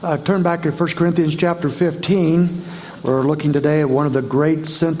Turn back to 1 Corinthians chapter 15. We're looking today at one of the great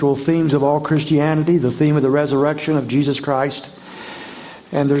central themes of all Christianity, the theme of the resurrection of Jesus Christ.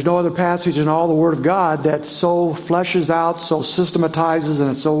 And there's no other passage in all the Word of God that so fleshes out, so systematizes,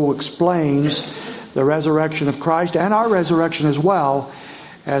 and so explains the resurrection of Christ and our resurrection as well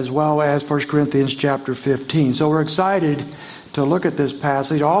as 1 Corinthians chapter 15. So we're excited to look at this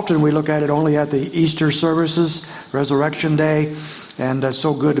passage. Often we look at it only at the Easter services, Resurrection Day, and it's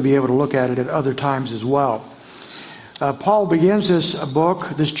so good to be able to look at it at other times as well. Paul begins this book,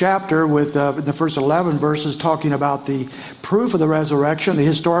 this chapter, with the first 11 verses talking about the proof of the resurrection, the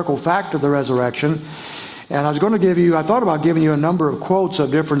historical fact of the resurrection. And I thought about giving you a number of quotes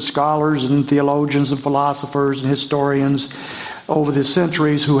of different scholars and theologians and philosophers and historians over the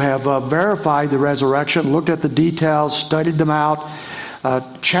centuries who have verified the resurrection, looked at the details, studied them out,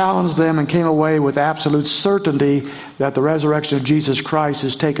 challenged them, and came away with absolute certainty that the resurrection of Jesus Christ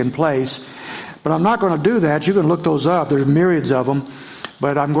has taken place. But I'm not going to do that. You can look those up. There's myriads of them.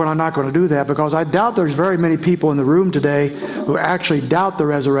 But I'm not going to do that because I doubt there's very many people in the room today who actually doubt the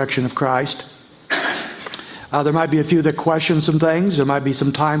resurrection of Christ. There might be a few that question some things. There might be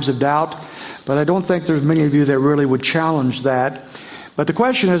some times of doubt. But I don't think there's many of you that really would challenge that. But the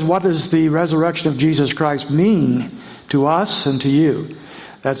question is, what does the resurrection of Jesus Christ mean to us and to you?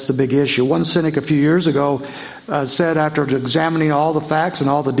 That's the big issue. One cynic a few years ago said, after examining all the facts and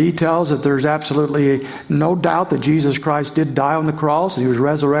all the details, that there's absolutely no doubt that Jesus Christ did die on the cross and he was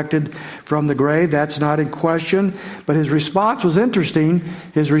resurrected from the grave. That's not in question. But his response was interesting.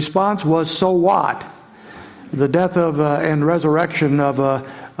 His response was, so what? The death and resurrection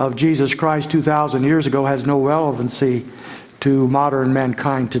of Jesus Christ 2,000 years ago has no relevancy to modern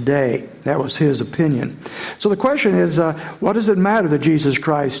mankind today. That was his opinion. So the question is, what does it matter that Jesus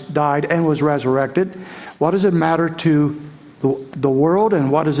Christ died and was resurrected? What does it matter to the world,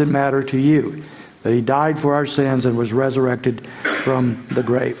 and what does it matter to you? That he died for our sins and was resurrected from the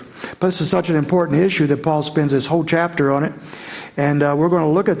grave. But this is such an important issue that Paul spends this whole chapter on it. And we're going to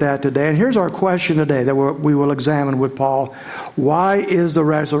look at that today. And here's our question today that we will examine with Paul. Why is the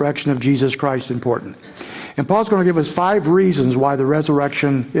resurrection of Jesus Christ important? And Paul's going to give us 5 reasons why the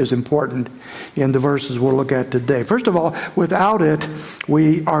resurrection is important in the verses we'll look at today. First of all, without it,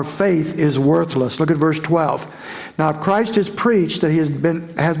 our faith is worthless. Look at verse 12. Now, if Christ is preached that he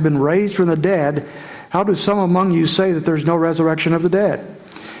has been raised from the dead, how do some among you say that there's no resurrection of the dead?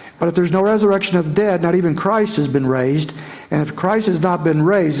 But if there's no resurrection of the dead, not even Christ has been raised. And if Christ has not been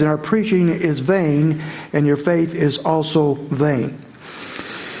raised, then our preaching is vain, and your faith is also vain.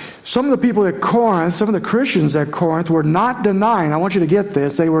 Some of the people at Corinth, some of the Christians at Corinth were not denying, I want you to get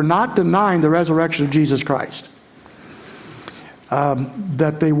this, they were not denying the resurrection of Jesus Christ.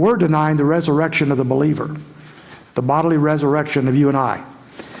 That they were denying the resurrection of the believer, the bodily resurrection of you and I.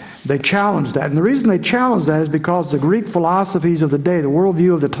 They challenged that. And the reason they challenged that is because the Greek philosophies of the day, the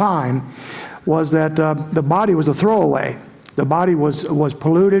worldview of the time, was that the body was a throwaway. The body was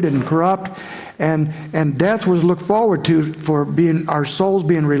polluted and corrupt, and death was looked forward to for our souls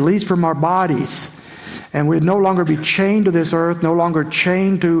being released from our bodies. And we'd no longer be chained to this earth, no longer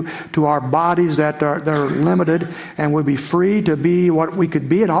chained to our bodies that are limited, and we'd be free to be what we could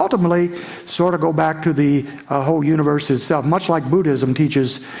be, and ultimately sort of go back to the whole universe itself, much like Buddhism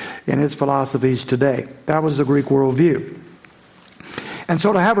teaches in its philosophies today. That was the Greek worldview. And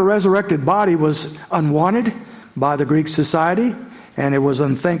so to have a resurrected body was unwanted by the Greek society, and it was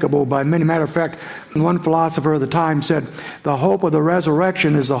unthinkable by many. Matter of fact, one philosopher of the time said, the hope of the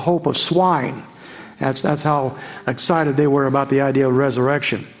resurrection is the hope of swine. That's how excited they were about the idea of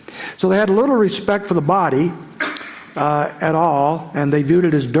resurrection. So they had little respect for the body at all, and they viewed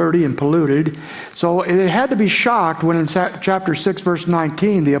it as dirty and polluted. So it had to be shocked when in chapter 6, verse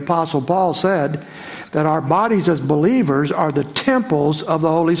 19, the Apostle Paul said that our bodies as believers are the temples of the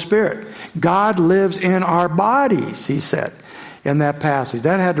Holy Spirit. God lives in our bodies, he said in that passage.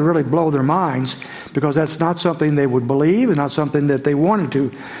 That had to really blow their minds because that's not something they would believe and not something that they wanted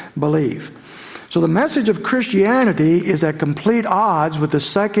to believe. So the message of Christianity is at complete odds with the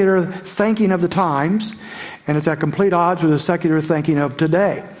secular thinking of the times, and it's at complete odds with the secular thinking of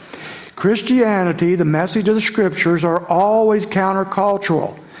today. Christianity, the message of the Scriptures, are always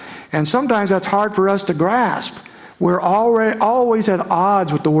countercultural. And sometimes that's hard for us to grasp. We're always at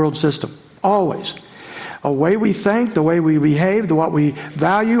odds with the world system. Always. The way we think, the way we behave, what we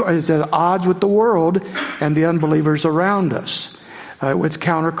value is at odds with the world and the unbelievers around us. It's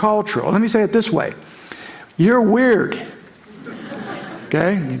countercultural. Let me say it this way. You're weird.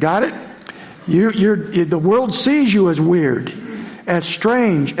 Okay? You got it? The world sees you as weird. as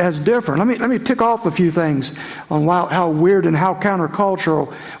strange, as different. Let me tick off a few things on how weird and how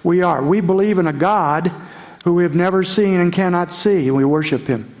countercultural we are. We believe in a God who we have never seen and cannot see, and we worship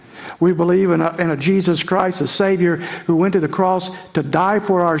Him. We believe in a Jesus Christ, a Savior who went to the cross to die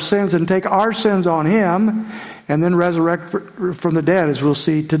for our sins and take our sins on Him and then resurrect from the dead, as we'll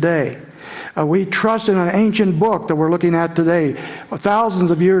see today. We trust in an ancient book that we're looking at today,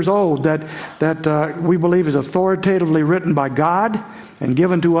 thousands of years old, that we believe is authoritatively written by God and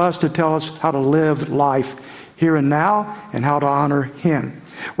given to us to tell us how to live life here and now and how to honor Him.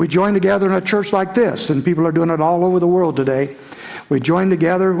 We join together in a church like this, and people are doing it all over the world today. We join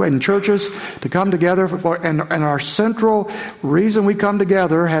together in churches to come together, and our central reason we come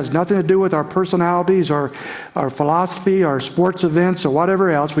together has nothing to do with our personalities or our philosophy or sports events or whatever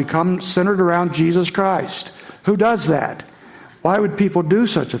else. We come centered around Jesus Christ. Who does that? Why would people do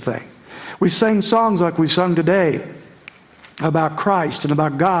such a thing? We sing songs like we sung today about Christ and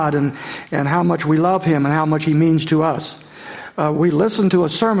about God and how much we love Him and how much He means to us. We listen to a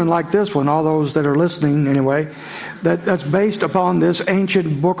sermon like this one, all those that are listening anyway, that's based upon this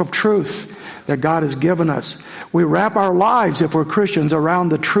ancient book of truth that God has given us. We wrap our lives, if we're Christians, around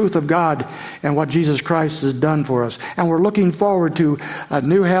the truth of God and what Jesus Christ has done for us. And we're looking forward to a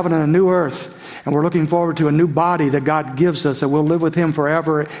new heaven and a new earth. And we're looking forward to a new body that God gives us, that we'll live with Him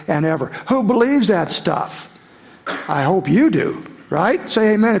forever and ever. Who believes that stuff? I hope you do, right?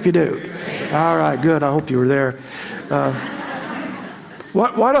 Say amen if you do. All right, good. I hope you were there.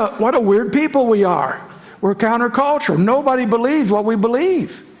 What a weird people we are. We're countercultural. Nobody believes what we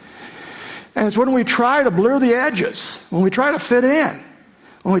believe. And it's when we try to blur the edges, when we try to fit in,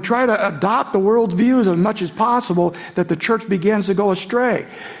 when we try to adopt the world's views as much as possible, that the church begins to go astray.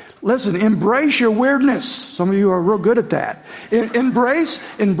 Listen, embrace your weirdness. Some of you are real good at that.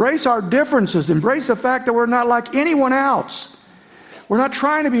 Embrace our differences. Embrace the fact that we're not like anyone else. We're not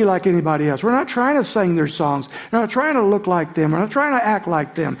trying to be like anybody else. We're not trying to sing their songs. We're not trying to look like them. We're not trying to act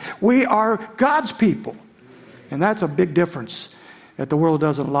like them. We are God's people. And that's a big difference that the world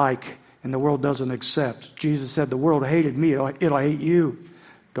doesn't like and the world doesn't accept. Jesus said, the world hated me, it'll hate you.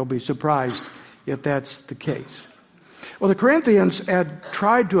 Don't be surprised if that's the case. Well, the Corinthians had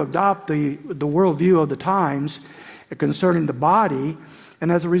tried to adopt the worldview of the times concerning the body.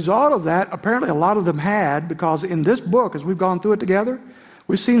 And as a result of that, apparently a lot of them had, because in this book, as we've gone through it together,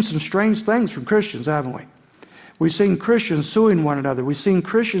 we've seen some strange things from Christians, haven't we? We've seen Christians suing one another. We've seen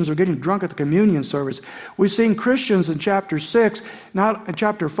Christians are getting drunk at the communion service. We've seen Christians in chapter 6, not in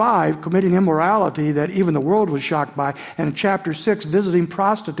chapter 5, committing immorality that even the world was shocked by, and in chapter 6, visiting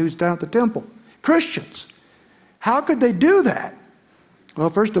prostitutes down at the temple. Christians. How could they do that?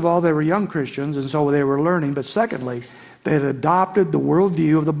 Well, first of all, they were young Christians, and so they were learning. But secondly, they had adopted the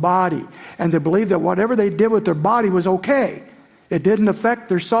worldview of the body. And they believed that whatever they did with their body was okay. It didn't affect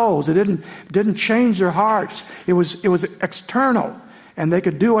their souls. It didn't change their hearts. It was external. And they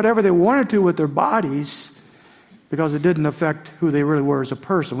could do whatever they wanted to with their bodies because it didn't affect who they really were as a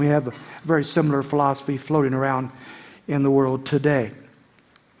person. We have a very similar philosophy floating around in the world today.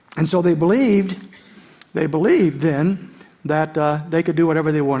 And so they believed then that they could do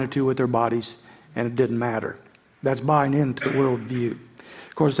whatever they wanted to with their bodies and it didn't matter. That's buying into the worldview.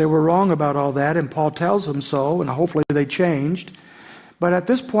 Of course, they were wrong about all that, and Paul tells them so, and hopefully they changed. But at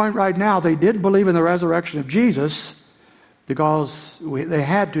this point right now, they did believe in the resurrection of Jesus because they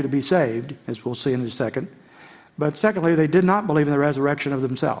had to be saved, as we'll see in a second. But secondly, they did not believe in the resurrection of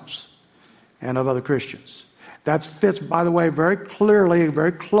themselves and of other Christians. That fits, by the way, very clearly,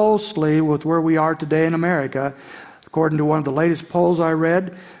 very closely with where we are today in America. According to one of the latest polls I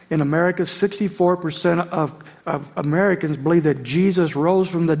read, in America, 64% of Americans believe that Jesus rose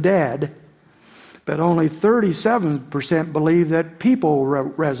from the dead, but only 37% believe that people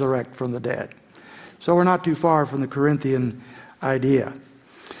resurrect from the dead. So we're not too far from the Corinthian idea.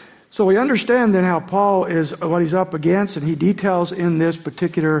 So we understand then how Paul is, what he's up against, and he details in this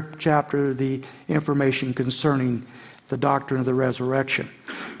particular chapter the information concerning the doctrine of the resurrection.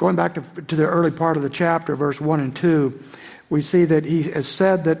 Going back to the early part of the chapter, verse 1 and 2, we see that he has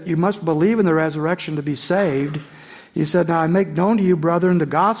said that you must believe in the resurrection to be saved. He said, now I make known to you, brethren, the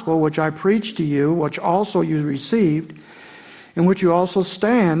gospel which I preached to you, which also you received, in which you also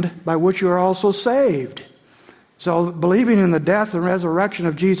stand, by which you are also saved. So believing in the death and resurrection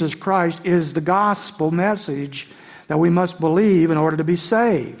of Jesus Christ is the gospel message that we must believe in order to be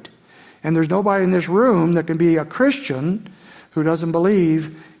saved. And there's nobody in this room that can be a Christian who doesn't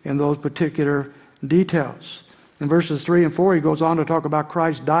believe in those particular details. In verses 3 and 4, he goes on to talk about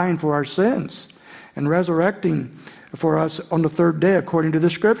Christ dying for our sins and resurrecting for us on the third day according to the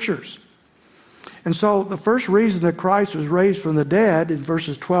Scriptures. And so the first reason that Christ was raised from the dead in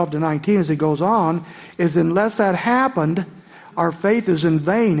verses 12 to 19 as he goes on is unless that happened, our faith is in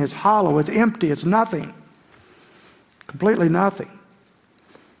vain, it's hollow, it's empty, it's nothing. Completely nothing.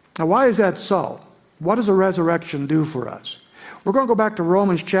 Now why is that so? What does the resurrection do for us? We're going to go back to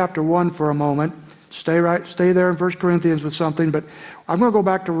Romans chapter 1 for a moment. Stay there in 1 Corinthians with something, but I'm going to go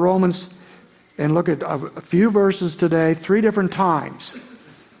back to Romans and look at a few verses today, 3 different times.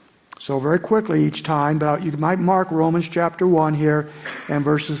 So very quickly each time, but you might mark Romans chapter 1 here and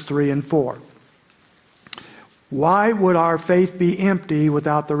verses 3 and 4. Why would our faith be empty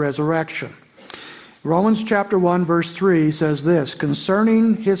without the resurrection? Romans chapter 1 verse 3 says this,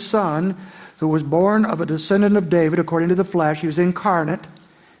 concerning his Son, who was born of a descendant of David according to the flesh, he was incarnate,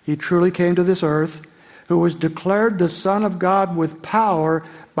 he truly came to this earth, who was declared the Son of God with power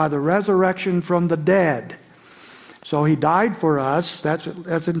by the resurrection from the dead. So he died for us, that's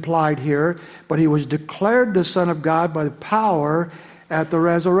implied here, but he was declared the Son of God by the power at the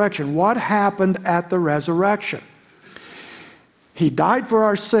resurrection. What happened at the resurrection? He died for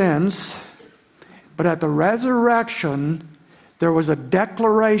our sins, but at the resurrection, there was a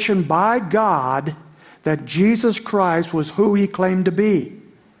declaration by God that Jesus Christ was who he claimed to be.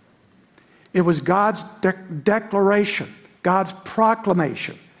 It was God's declaration, God's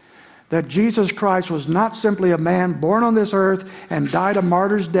proclamation, that Jesus Christ was not simply a man born on this earth and died a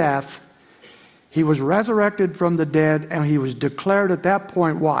martyr's death. He was resurrected from the dead, and he was declared at that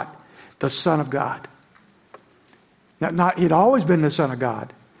point what? The Son of God. He'd always been the Son of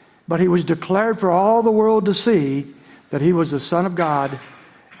God, but he was declared for all the world to see that he was the Son of God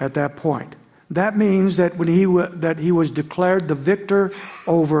at that point. That means that when he was declared the victor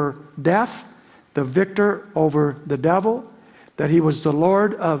over death, the victor over the devil, that he was the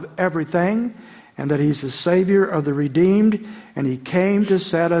Lord of everything, and that he's the Savior of the redeemed, and he came to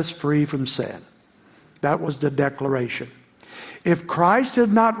set us free from sin. That was the declaration. If Christ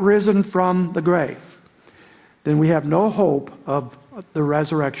had not risen from the grave, then we have no hope of the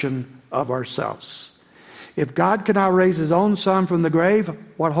resurrection of ourselves. If God cannot raise his own Son from the grave,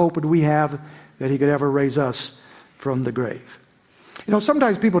 what hope would we have that he could ever raise us from the grave? You know,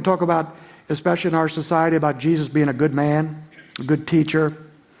 sometimes people talk about, especially in our society, about Jesus being a good man, a good teacher,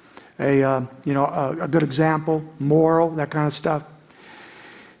 a good example, moral, that kind of stuff.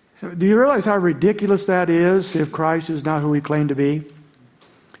 Do you realize how ridiculous that is if Christ is not who he claimed to be?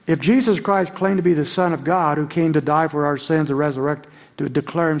 If Jesus Christ claimed to be the Son of God who came to die for our sins and resurrect to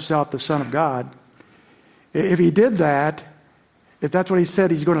declare himself the Son of God, if he did that, if that's what he said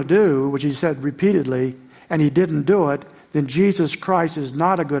he's going to do, which he said repeatedly, and he didn't do it, then Jesus Christ is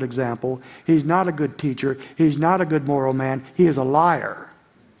not a good example. He's not a good teacher. He's not a good moral man. He is a liar.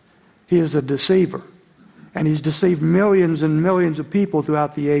 He is a deceiver. And he's deceived millions and millions of people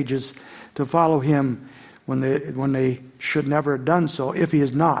throughout the ages to follow him when they should never have done so, if he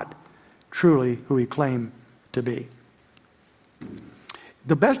is not truly who he claimed to be.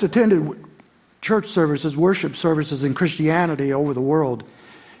 The best attended church services, worship services in Christianity over the world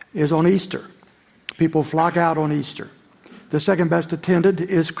is on Easter. People flock out on Easter. The second best attended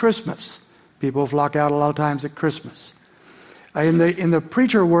is Christmas. People flock out a lot of times at Christmas. In the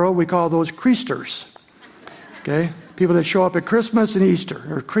preacher world, we call those creasters. Okay? People that show up at Christmas and Easter,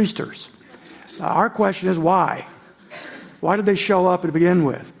 or creasters. Our question is why? Why did they show up to begin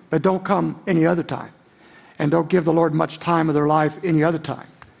with, but don't come any other time? And don't give the Lord much time of their life any other time,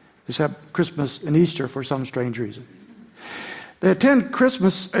 except Christmas and Easter for some strange reason. They attend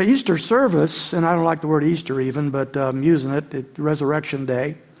Easter service, and I don't like the word Easter even, but I'm using it, Resurrection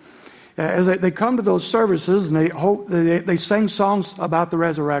Day. As they come to those services, and they sing songs about the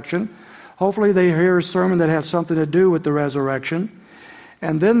resurrection. Hopefully they hear a sermon that has something to do with the resurrection.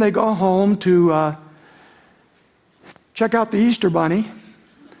 And then they go home to check out the Easter bunny,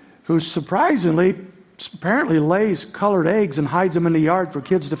 who surprisingly, apparently lays colored eggs and hides them in the yard for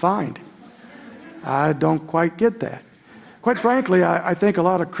kids to find. I don't quite get that. Quite frankly, I think a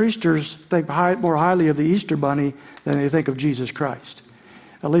lot of creasters think more highly of the Easter bunny than they think of Jesus Christ.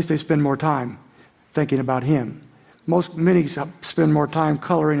 At least they spend more time thinking about him. Many spend more time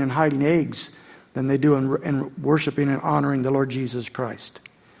coloring and hiding eggs than they do in worshiping and honoring the Lord Jesus Christ.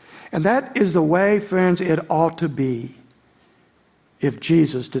 And that is the way, friends, it ought to be if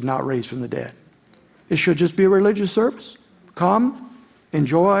Jesus did not raise from the dead. It should just be a religious service. Come,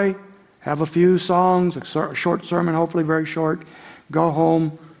 enjoy, have a few songs, a short sermon, hopefully very short. Go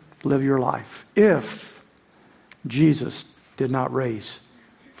home, live your life. If Jesus did not raise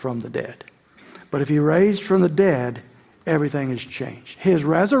from the dead. But if he raised from the dead, everything has changed. His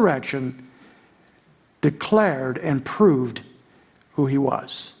resurrection declared and proved who he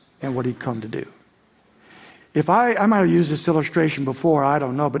was and what he'd come to do. If I might have used this illustration before, I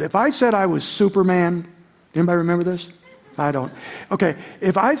don't know, but if I said I was Superman, anybody remember this? I don't. Okay,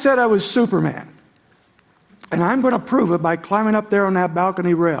 if I said I was Superman, and I'm going to prove it by climbing up there on that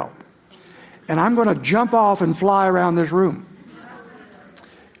balcony rail, and I'm going to jump off and fly around this room.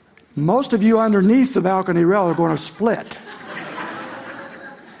 Most of you underneath the balcony rail are going to split.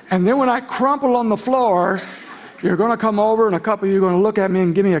 And then when I crumple on the floor, you're going to come over, and a couple of you are going to look at me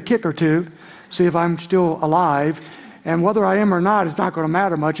and give me a kick or two, see if I'm still alive. And whether I am or not, it's not going to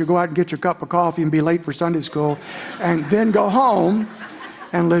matter much. You go out and get your cup of coffee and be late for Sunday school, and then go home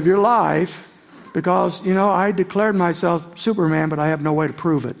and live your life. Because, I declared myself Superman, but I have no way to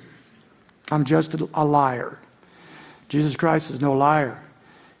prove it. I'm just a liar. Jesus Christ is no liar.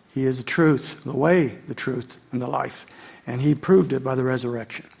 He is the truth, the way, the truth, and the life. And he proved it by the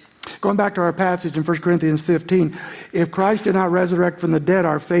resurrection. Going back to our passage in 1 Corinthians 15, if Christ did not resurrect from the dead,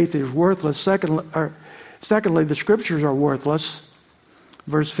 our faith is worthless. Secondly, the scriptures are worthless.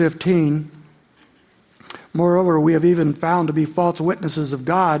 Verse 15, moreover, we have even found to be false witnesses of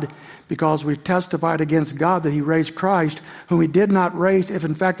God, because we testified against God that he raised Christ, whom he did not raise, if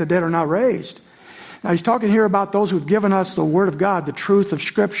in fact the dead are not raised. Now he's talking here about those who've given us the word of God, the truth of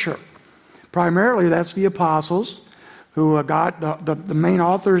Scripture. Primarily that's the apostles, who the main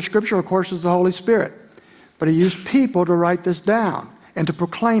author of Scripture, of course, is the Holy Spirit. But he used people to write this down and to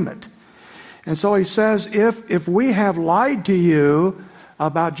proclaim it. And so he says, if we have lied to you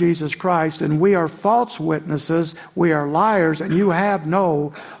about Jesus Christ, and we are false witnesses, we are liars, and you have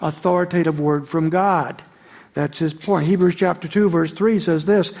no authoritative word from God. That's his point. Hebrews chapter 2, verse 3 says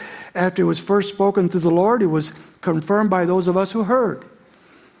this, after it was first spoken through the Lord, it was confirmed by those of us who heard.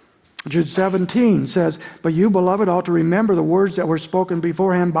 Jude 17 says, but you, beloved, ought to remember the words that were spoken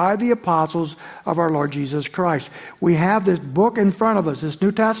beforehand by the apostles of our Lord Jesus Christ. We have this book in front of us, this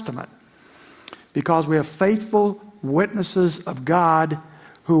New Testament, because we have faithful witnesses of God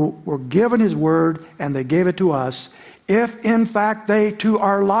who were given his word, and they gave it to us. If in fact they too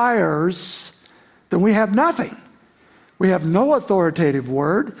are liars, then we have nothing. We have no authoritative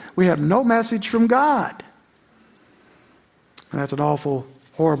word. We have no message from God. And that's an awful,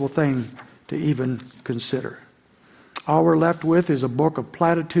 horrible thing to even consider. All we're left with is a book of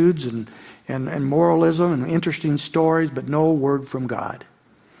platitudes and moralism and interesting stories, but no word from God.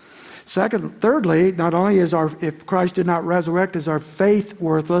 Thirdly, not only if Christ did not resurrect, is our faith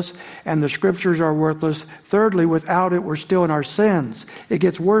worthless, and the scriptures are worthless. Thirdly, without it, we're still in our sins. It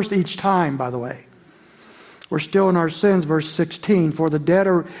gets worse each time, by the way. We're still in our sins, verse 16. If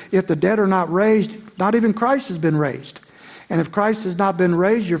the dead are not raised, not even Christ has been raised. And if Christ has not been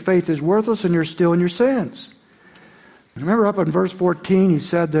raised, your faith is worthless, and you're still in your sins. Remember up in verse 14, he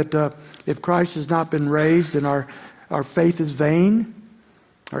said that if Christ has not been raised, then our faith is vain,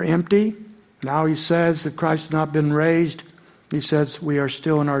 are empty. Now he says that Christ has not been raised. He says we are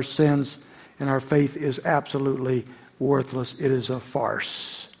still in our sins, and our faith is absolutely worthless. It is a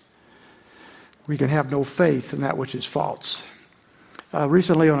farce. We can have no faith in that which is false.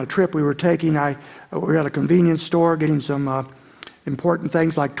 Recently on a trip we were taking, we were at a convenience store getting some important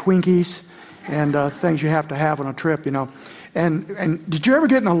things like Twinkies and things you have to have on a trip, And did you ever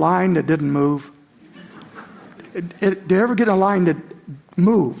get in a line that didn't move? Did you ever get in a line that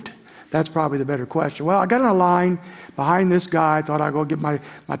moved? That's probably the better question. Well, I got in a line behind this guy. I thought I'd go get my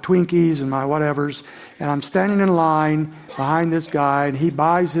Twinkies and my whatevers. And I'm standing in line behind this guy, and he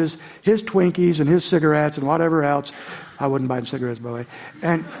buys his Twinkies and his cigarettes and whatever else. I wouldn't buy him cigarettes, by the way.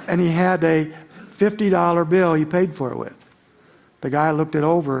 And he had a $50 bill he paid for it with. The guy looked it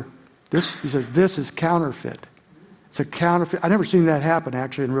over. He says, this is counterfeit. It's a counterfeit. I've never seen that happen,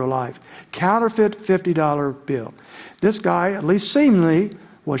 actually, in real life. Counterfeit $50 bill. This guy, at least seemingly,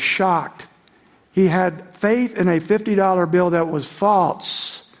 was shocked. He had faith in a $50 bill that was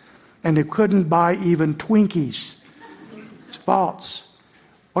false, and he couldn't buy even Twinkies. It's false.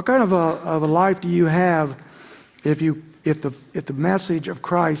 What kind of a life do you have if the message of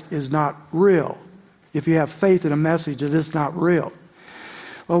Christ is not real? If you have faith in a message that is not real?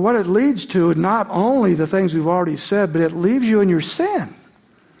 Well, what it leads to is not only the things we've already said, but it leaves you in your sin.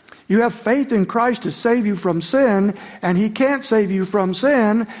 You have faith in Christ to save you from sin, and he can't save you from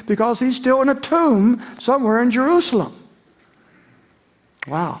sin because he's still in a tomb somewhere in Jerusalem.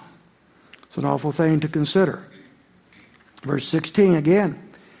 Wow. It's an awful thing to consider. Verse 16 again.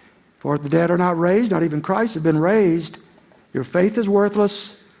 For if the dead are not raised, not even Christ has been raised, your faith is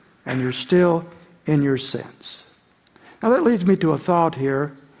worthless, and you're still in your sins. Now that leads me to a thought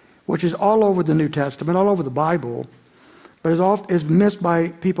here, which is all over the New Testament, all over the Bible, but is missed by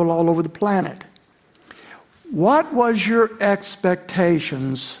people all over the planet. What was your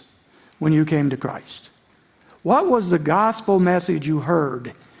expectations when you came to Christ? What was the gospel message you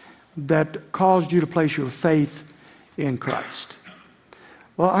heard that caused you to place your faith in Christ?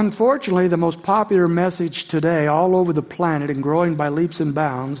 Well, unfortunately, the most popular message today all over the planet and growing by leaps and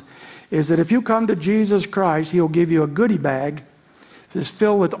bounds is that if you come to Jesus Christ, He'll give you a goodie bag that's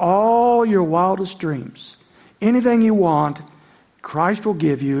filled with all your wildest dreams. Anything you want, Christ will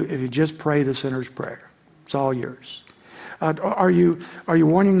give you if you just pray the sinner's prayer. It's all yours. Are you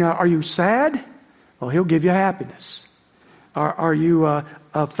sad? Well, He'll give you happiness. Are you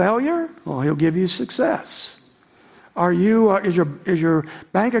a failure? Well, He'll give you success. Is your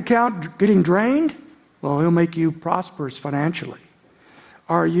bank account getting drained? Well, He'll make you prosperous financially.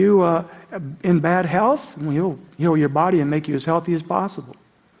 Are you in bad health? Well, He'll heal your body and make you as healthy as possible.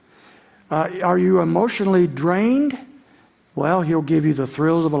 Are you emotionally drained? Well, He'll give you the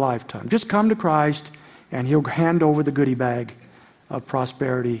thrills of a lifetime. Just come to Christ and He'll hand over the goodie bag of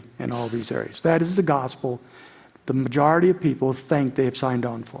prosperity in all these areas. That is the gospel the majority of people think they have signed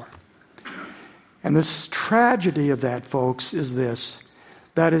on for. And this tragedy of that, folks, is this: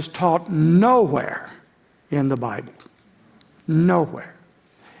 that is taught nowhere in the Bible. Nowhere.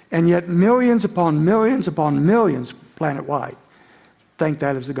 And yet millions upon millions upon millions planet-wide think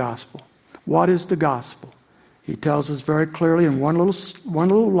that is the gospel. What is the gospel? He tells us very clearly in one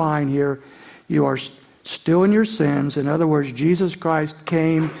little line here: you are still in your sins. In other words, Jesus Christ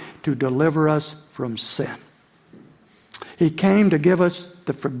came to deliver us from sin. He came to give us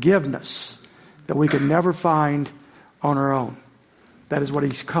the forgiveness that we could never find on our own. That is what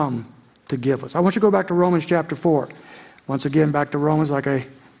He's come to give us. I want you to go back to Romans chapter 4. Once again, back to Romans, like I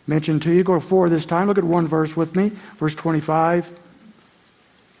mentioned to you. Go to 4 this time. Look at one verse with me. Verse 25.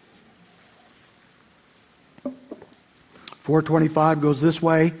 4:25 goes this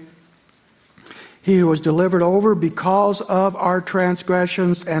way: He who was delivered over because of our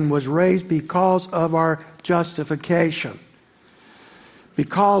transgressions and was raised because of our justification.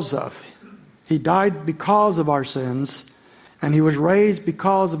 Because of. He died because of our sins, and He was raised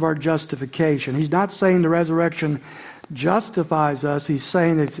because of our justification. He's not saying the resurrection justifies us. He's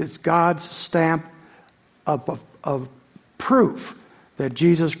saying it's God's stamp of proof that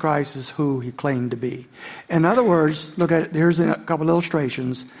Jesus Christ is who He claimed to be. In other words, look at it. Here's a couple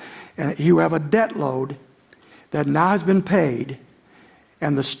illustrations. And you have a debt load that now has been paid,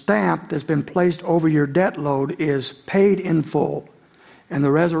 and the stamp that's been placed over your debt load is paid in full. And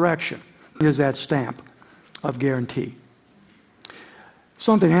the resurrection is that stamp of guarantee.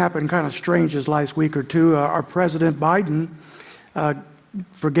 Something happened kind of strange this last week or two. Our President Biden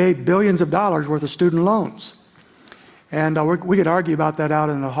forgave billions of dollars worth of student loans. And we could argue about that out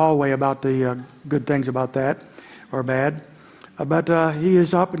in the hallway about the good things about that or bad. But he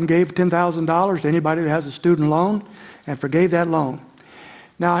is up and gave $10,000 to anybody who has a student loan and forgave that loan.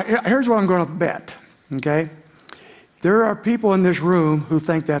 Now, here's what I'm going to bet, okay? There are people in this room who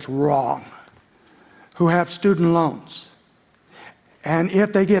think that's wrong, who have student loans. And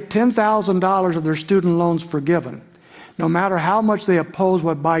if they get $10,000 of their student loans forgiven, no matter how much they oppose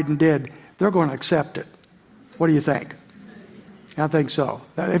what Biden did, they're going to accept it. What do you think? I think so.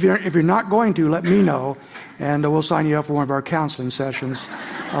 If you're not going to, let me know, and we'll sign you up for one of our counseling sessions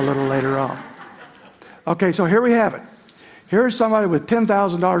a little later on. Okay, so here we have it. Here's somebody with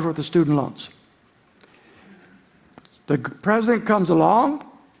 $10,000 worth of student loans. The president comes along,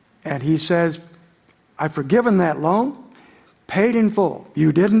 and he says, I've forgiven that loan, paid in full.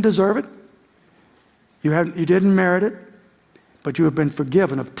 You didn't deserve it. You didn't merit it, but you have been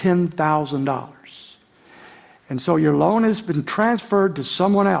forgiven of $10,000. And so your loan has been transferred to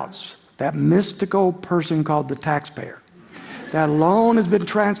someone else, that mystical person called the taxpayer. That loan has been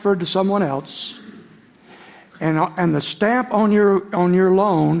transferred to someone else, and the stamp on your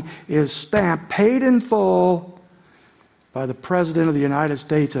loan is stamped paid in full by the President of the United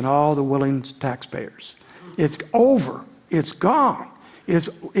States and all the willing taxpayers. It's over. It's gone. It's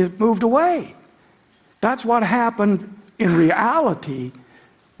moved away. That's what happened in reality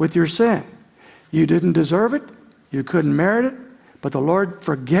with your sin. You didn't deserve it. You couldn't merit it. But the Lord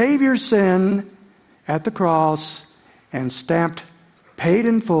forgave your sin at the cross and stamped paid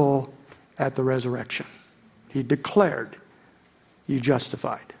in full at the resurrection. He declared you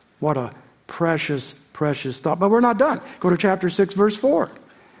justified. What a precious, precious thought. But we're not done. Go to chapter 6, verse 4.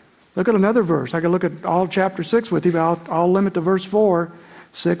 Look at another verse. I could look at all chapter 6 with you, but I'll limit to verse 4.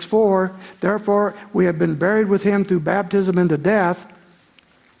 6:4. Therefore, we have been buried with Him through baptism into death,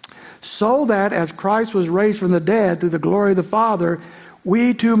 so that as Christ was raised from the dead through the glory of the Father,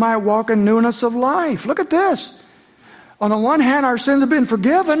 we too might walk in newness of life. Look at this. On the one hand, our sins have been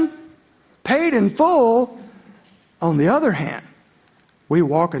forgiven, paid in full. On the other hand, we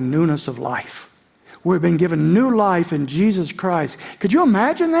walk in newness of life. We've been given new life in Jesus Christ. Could you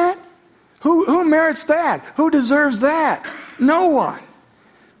imagine that? Who merits that? Who deserves that? No one.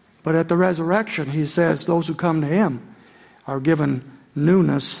 But at the resurrection, he says those who come to him are given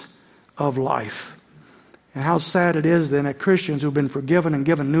newness of life. And how sad it is then that Christians who've been forgiven and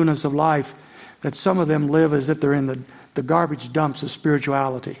given newness of life, that some of them live as if they're in the garbage dumps of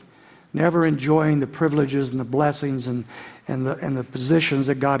spirituality, never enjoying the privileges and the blessings and the positions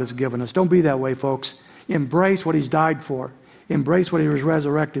that God has given us. Don't be that way, folks. Embrace what he's died for. Embrace what he was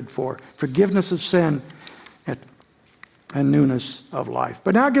resurrected for. Forgiveness of sin and newness of life.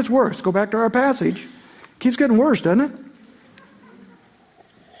 But now it gets worse. Go back to our passage. It keeps getting worse, doesn't it?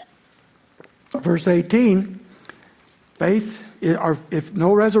 Verse 18, if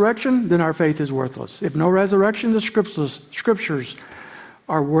no resurrection, then our faith is worthless. If no resurrection, the scriptures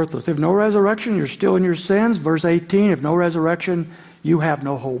are worthless. If no resurrection, you're still in your sins. Verse 18, if no resurrection, you have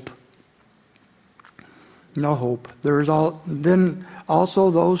no hope. No hope. Then also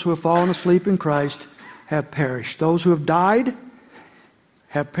those who have fallen asleep in Christ have perished. Those who have died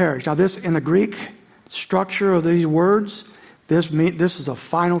have perished. Now this, in the Greek structure of these words, this is a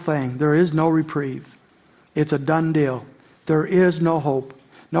final thing. There is no reprieve. It's a done deal. There is no hope.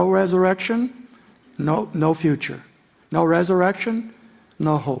 No resurrection, no future. No resurrection,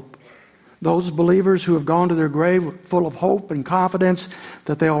 no hope. Those believers who have gone to their grave full of hope and confidence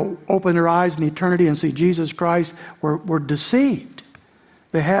that they'll open their eyes in eternity and see Jesus Christ were deceived.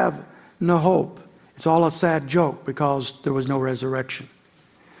 They have no hope. It's all a sad joke because there was no resurrection.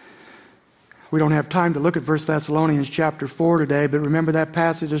 We don't have time to look at 1 Thessalonians chapter 4 today, but remember that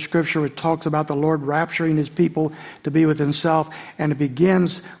passage of Scripture which talks about the Lord rapturing his people to be with himself, and it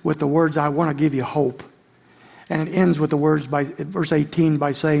begins with the words, I want to give you hope. And it ends with the words by verse 18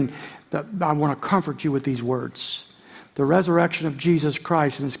 by saying that I want to comfort you with these words. The resurrection of Jesus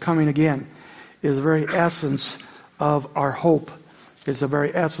Christ and his coming again is the very essence of our hope. It's the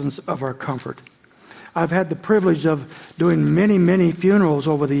very essence of our comfort. I've had the privilege of doing many, many funerals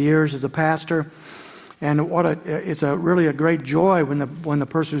over the years as a pastor, and it's really a great joy when the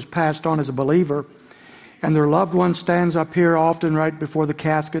person who's passed on is a believer, and their loved one stands up here often right before the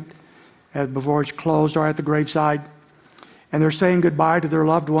casket, before it's closed or at the graveside, and they're saying goodbye to their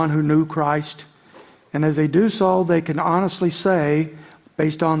loved one who knew Christ. And as they do so, they can honestly say,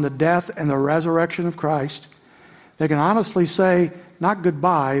 based on the death and the resurrection of Christ, they can honestly say, not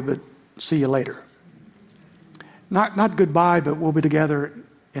goodbye, but see you later. Not goodbye, but we'll be together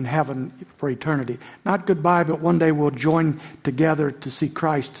in heaven for eternity. Not goodbye, but one day we'll join together to see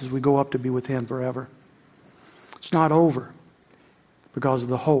Christ as we go up to be with him forever. It's not over because of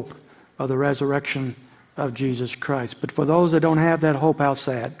the hope of the resurrection of Jesus Christ. But for those that don't have that hope, how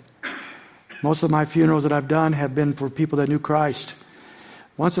sad. Most of my funerals that I've done have been for people that knew Christ.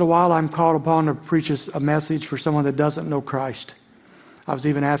 Once in a while, I'm called upon to preach a message for someone that doesn't know Christ. I was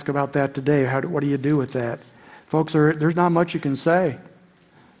even asked about that today. What do you do with that? Folks, there's not much you can say.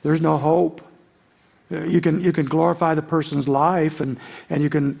 There's no hope. You can glorify the person's life, and you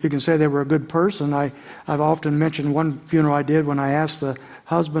can say they were a good person. I've often mentioned one funeral I did when I asked the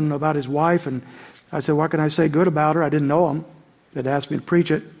husband about his wife, and I said, what can I say good about her? I didn't know him. They'd asked me to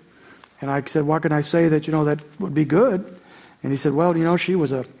preach it. And I said, what can I say that, that would be good? And he said, well, she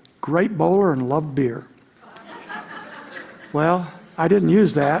was a great bowler and loved beer. Well, I didn't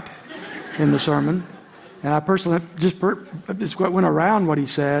use that in the sermon. And I personally just went around what he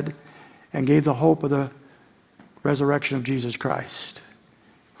said and gave the hope of the resurrection of Jesus Christ.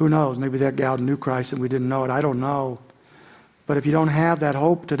 Who knows? Maybe that gal knew Christ and we didn't know it. I don't know. But if you don't have that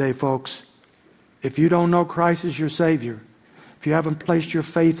hope today, folks, if you don't know Christ as your Savior, if you haven't placed your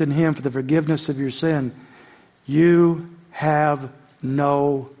faith in him for the forgiveness of your sin, you have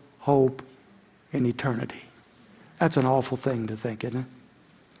no hope in eternity. That's an awful thing to think, isn't it?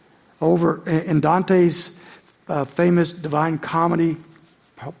 Over in Dante's famous Divine Comedy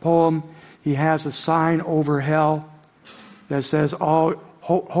poem, he has a sign over hell that says, "All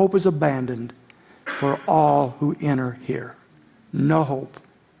hope is abandoned for all who enter here." No hope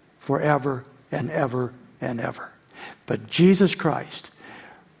forever and ever and ever. But Jesus Christ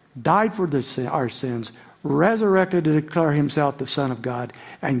died for our sins, resurrected to declare himself the Son of God,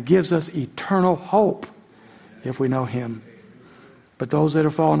 and gives us eternal hope if we know him. But those that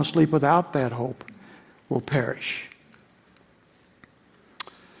have fallen asleep without that hope will perish.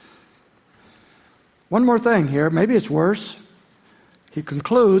 One more thing here. Maybe it's worse. He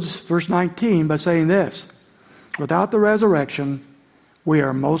concludes verse 19 by saying this: without the resurrection, we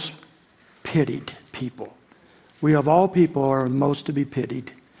are most pitied people. We of all people are most to be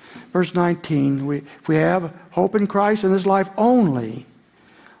pitied. Verse 19, if we have hope in Christ in this life only,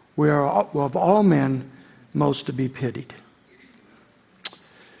 we are of all men most to be pitied.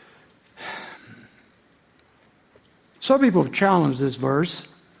 Some people have challenged this verse.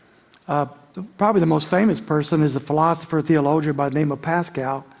 Probably the most famous person is the philosopher theologian by the name of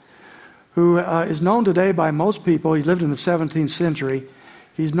Pascal, who is known today by most people. He lived in the 17th century.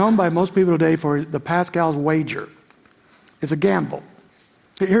 He's known by most people today for the Pascal's wager. It's a gamble.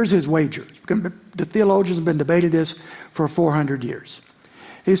 Here's his wager. The theologians have been debating this for 400 years.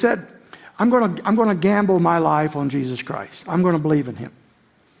 He said, I'm going to gamble my life on Jesus Christ. I'm going to believe in him.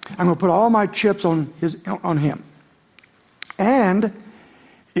 I'm going to put all my chips on him. And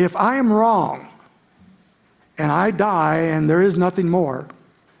if I am wrong and I die and there is nothing more,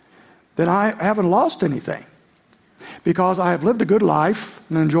 then I haven't lost anything, because I have lived a good life,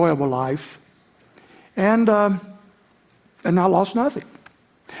 an enjoyable life, and I lost nothing.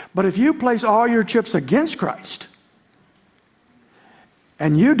 But if you place all your chips against Christ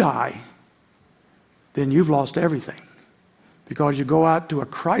and you die, then you've lost everything, because you go out to a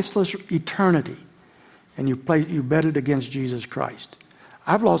Christless eternity and you bet it against Jesus Christ.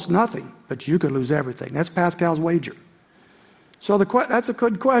 I've lost nothing, but you could lose everything. That's Pascal's wager. So that's a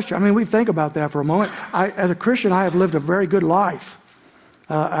good question. I mean, we think about that for a moment. As a Christian, I have lived a very good life.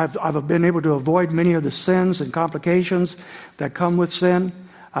 I've been able to avoid many of the sins and complications that come with sin.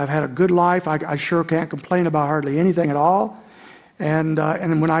 I've had a good life. I sure can't complain about hardly anything at all. And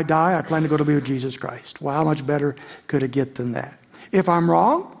when I die, I plan to go to be with Jesus Christ. Well, how much better could it get than that? If I'm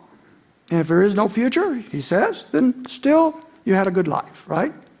wrong, and if there is no future, he says, then still you had a good life,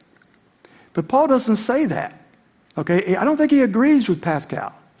 right? But Paul doesn't say that. Okay, I don't think he agrees with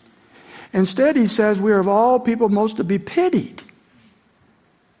Pascal. Instead, he says we are of all people most to be pitied.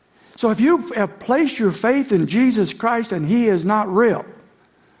 So if you have placed your faith in Jesus Christ and he is not real,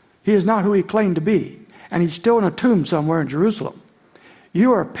 he is not who he claimed to be, and he's still in a tomb somewhere in Jerusalem,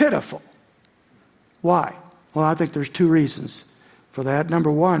 you are pitiful. Why? Well, I think there's two reasons for that.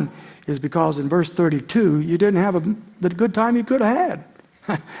 Number one is because in verse 32, you didn't have the good time you could have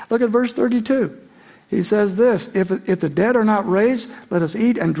had. Look at verse 32. He says this, if the dead are not raised, let us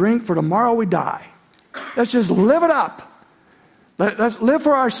eat and drink, for tomorrow we die. Let's just live it up. Let's live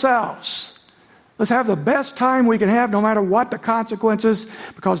for ourselves. Let's have the best time we can have, no matter what the consequences,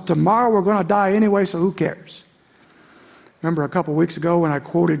 because tomorrow we're going to die anyway, so who cares? Remember a couple weeks ago when I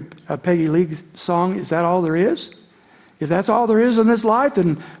quoted Peggy Lee's song, Is That All There Is? If that's all there is in this life,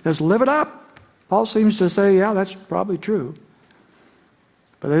 then let's live it up. Paul seems to say, yeah, that's probably true.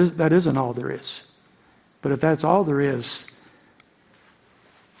 But that isn't all there is. But if that's all there is,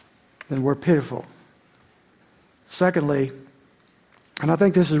 then we're pitiful. Secondly, and I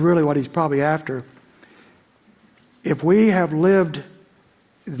think this is really what he's probably after, if we have lived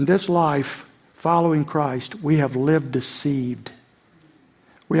in this life following Christ, we have lived deceived.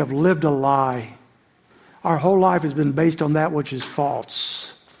 We have lived a lie. Our whole life has been based on that which is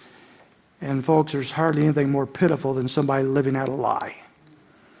false. And folks, there's hardly anything more pitiful than somebody living out a lie.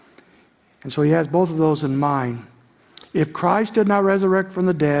 And so he has both of those in mind. If Christ did not resurrect from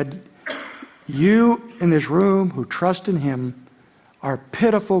the dead, you in this room who trust in him are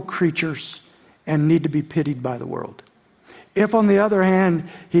pitiful creatures and need to be pitied by the world. If, on the other hand,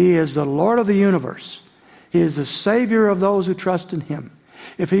 he is the Lord of the universe, he is the Savior of those who trust in him,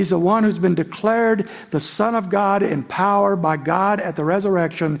 if he's the one who's been declared the Son of God in power by God at the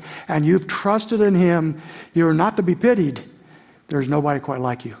resurrection, and you've trusted in him, you're not to be pitied. There's nobody quite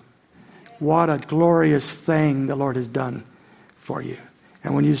like you. What a glorious thing the Lord has done for you.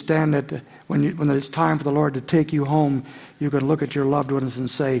 And when you stand when it's time for the Lord to take you home, you can look at your loved ones and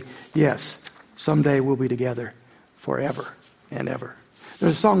say, yes, someday we'll be together forever and ever.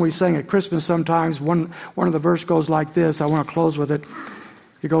 There's a song we sing at Christmas sometimes. One of the verse goes like this. I want to close with it.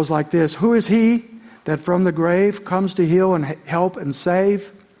 It goes like this. Who is he that from the grave comes to heal and help and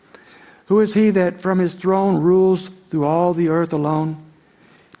save? Who is he that from his throne rules through all the earth alone?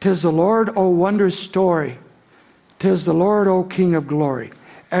 'Tis the Lord, O wondrous story. 'Tis the Lord, O King of glory.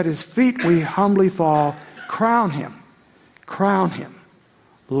 At his feet we humbly fall. Crown him,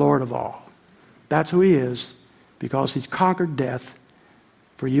 Lord of all. That's who he is, because he's conquered death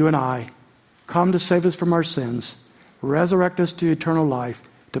for you and I, come to save us from our sins, resurrect us to eternal life,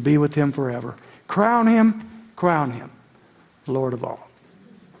 to be with him forever. Crown him, Lord of all.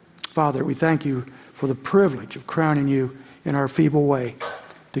 Father, we thank you for the privilege of crowning you in our feeble way,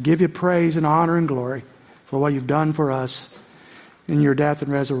 to give you praise and honor and glory for what you've done for us in your death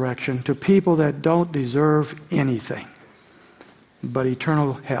and resurrection, to people that don't deserve anything but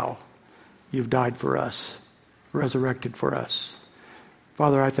eternal hell. You've died for us, resurrected for us.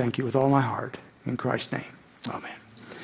 Father, I thank you with all my heart. In Christ's name, amen.